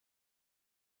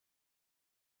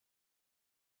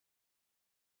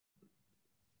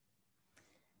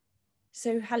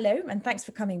So hello, and thanks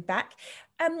for coming back.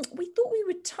 We thought we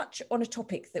would touch on a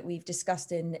topic that we've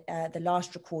discussed in the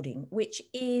last recording, which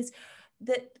is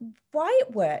that why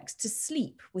it works to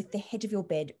sleep with the head of your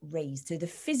bed raised. So the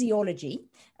physiology,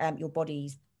 your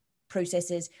body's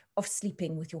processes of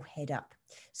sleeping with your head up.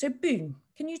 So Boone,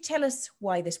 can you tell us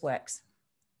why this works?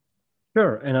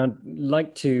 Sure, and I'd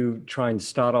like to try and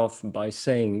start off by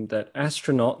saying that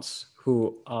astronauts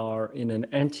who are in an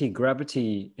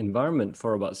anti-gravity environment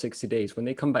for about 60 days, when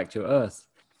they come back to Earth,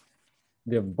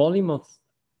 their volume of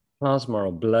plasma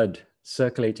or blood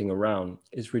circulating around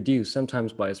is reduced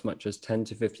sometimes by as much as 10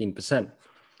 to 15%.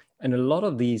 And a lot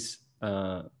of these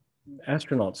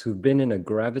astronauts who've been in a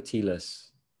gravityless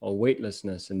or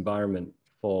weightlessness environment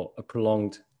for a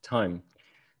prolonged time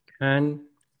can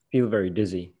feel very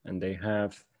dizzy, and they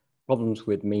have problems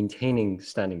with maintaining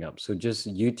standing up. So just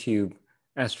YouTube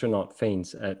astronaut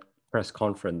faints at press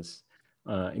conference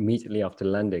immediately after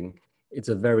landing. It's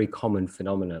a very common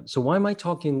phenomenon. So why am I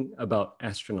talking about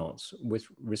astronauts with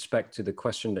respect to the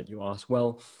question that you asked?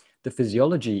 Well, the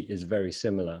physiology is very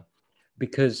similar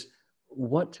because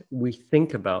what we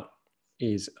think about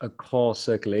is a core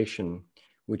circulation,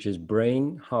 which is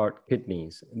brain, heart,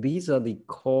 kidneys. These are the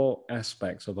core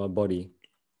aspects of our body.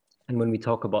 And when we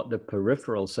talk about the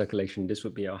peripheral circulation, this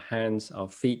would be our hands, our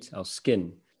feet, our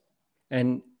skin.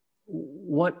 And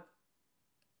what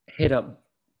head up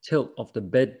tilt of the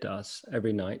bed does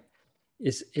every night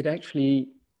is it actually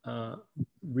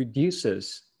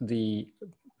reduces the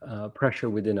pressure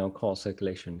within our core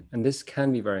circulation. And this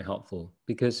can be very helpful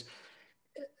because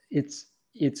it's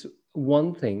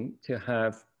one thing to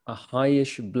have a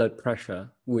highish blood pressure,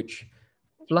 which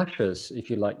flushes, if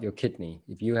you like, your kidney.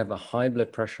 If you have a high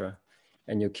blood pressure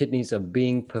and your kidneys are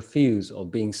being perfused or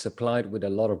being supplied with a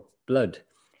lot of blood,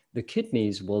 the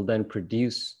kidneys will then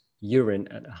produce urine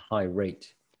at a high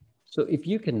rate. So if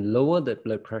you can lower that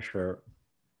blood pressure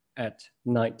at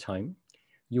nighttime,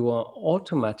 you are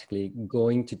automatically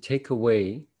going to take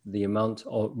away the amount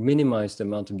or minimize the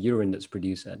amount of urine that's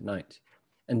produced at night.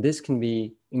 And this can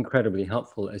be incredibly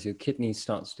helpful as your kidney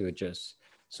starts to adjust.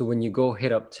 So when you go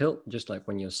head up tilt, just like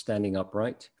when you're standing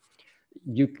upright,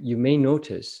 you may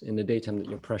notice in the daytime that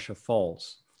your pressure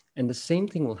falls. And the same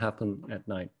thing will happen at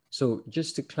night. So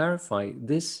just to clarify,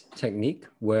 this technique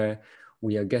where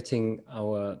we are getting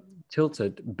our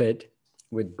tilted bed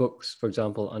with books, for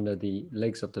example, under the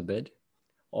legs of the bed,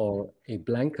 or a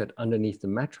blanket underneath the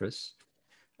mattress,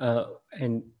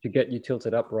 and to get you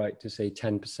tilted upright to say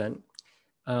 10%,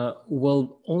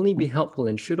 will only be helpful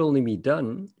and should only be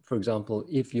done, for example,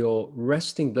 if your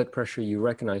resting blood pressure you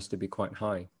recognize to be quite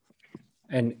high.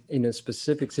 And in a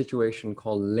specific situation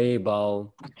called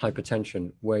labile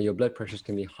hypertension, where your blood pressures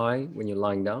can be high when you're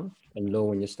lying down and low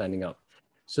when you're standing up.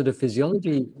 So the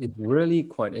physiology is really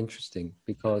quite interesting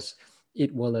because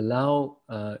it will allow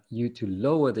you to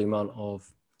lower the amount of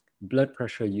blood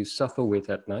pressure you suffer with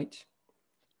at night,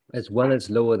 as well as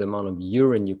lower the amount of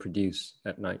urine you produce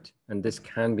at night. And this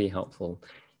can be helpful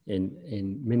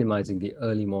in minimizing the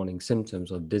early morning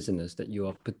symptoms of dizziness that you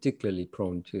are particularly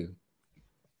prone to.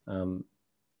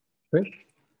 Trish,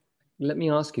 let me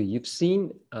ask you, you've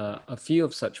seen a few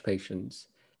of such patients,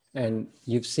 and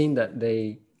you've seen that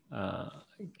they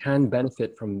can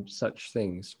benefit from such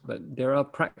things, but there are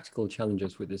practical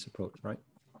challenges with this approach, right?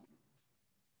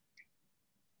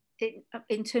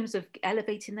 In terms of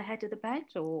elevating the head of the bed,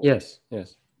 or yes.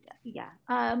 Yeah.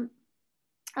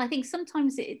 I think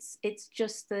sometimes it's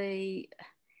just the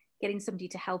getting somebody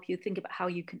to help you think about how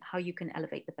you can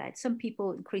elevate the bed. Some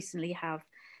people increasingly have,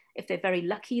 if they're very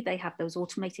lucky, they have those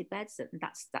automated beds, and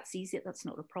that's easy. That's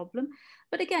not a problem.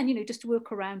 But again, just to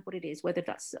work around what it is, whether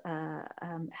that's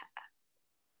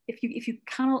if you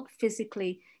cannot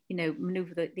physically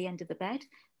maneuver the end of the bed,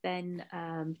 then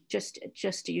just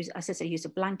to use, as I say, use a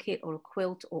blanket or a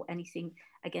quilt or anything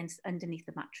underneath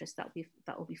the mattress. That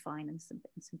will be fine, and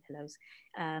some pillows.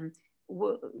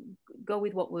 Go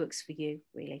with what works for you,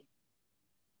 really.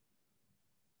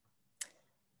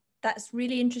 That's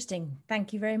really interesting.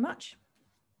 Thank you very much.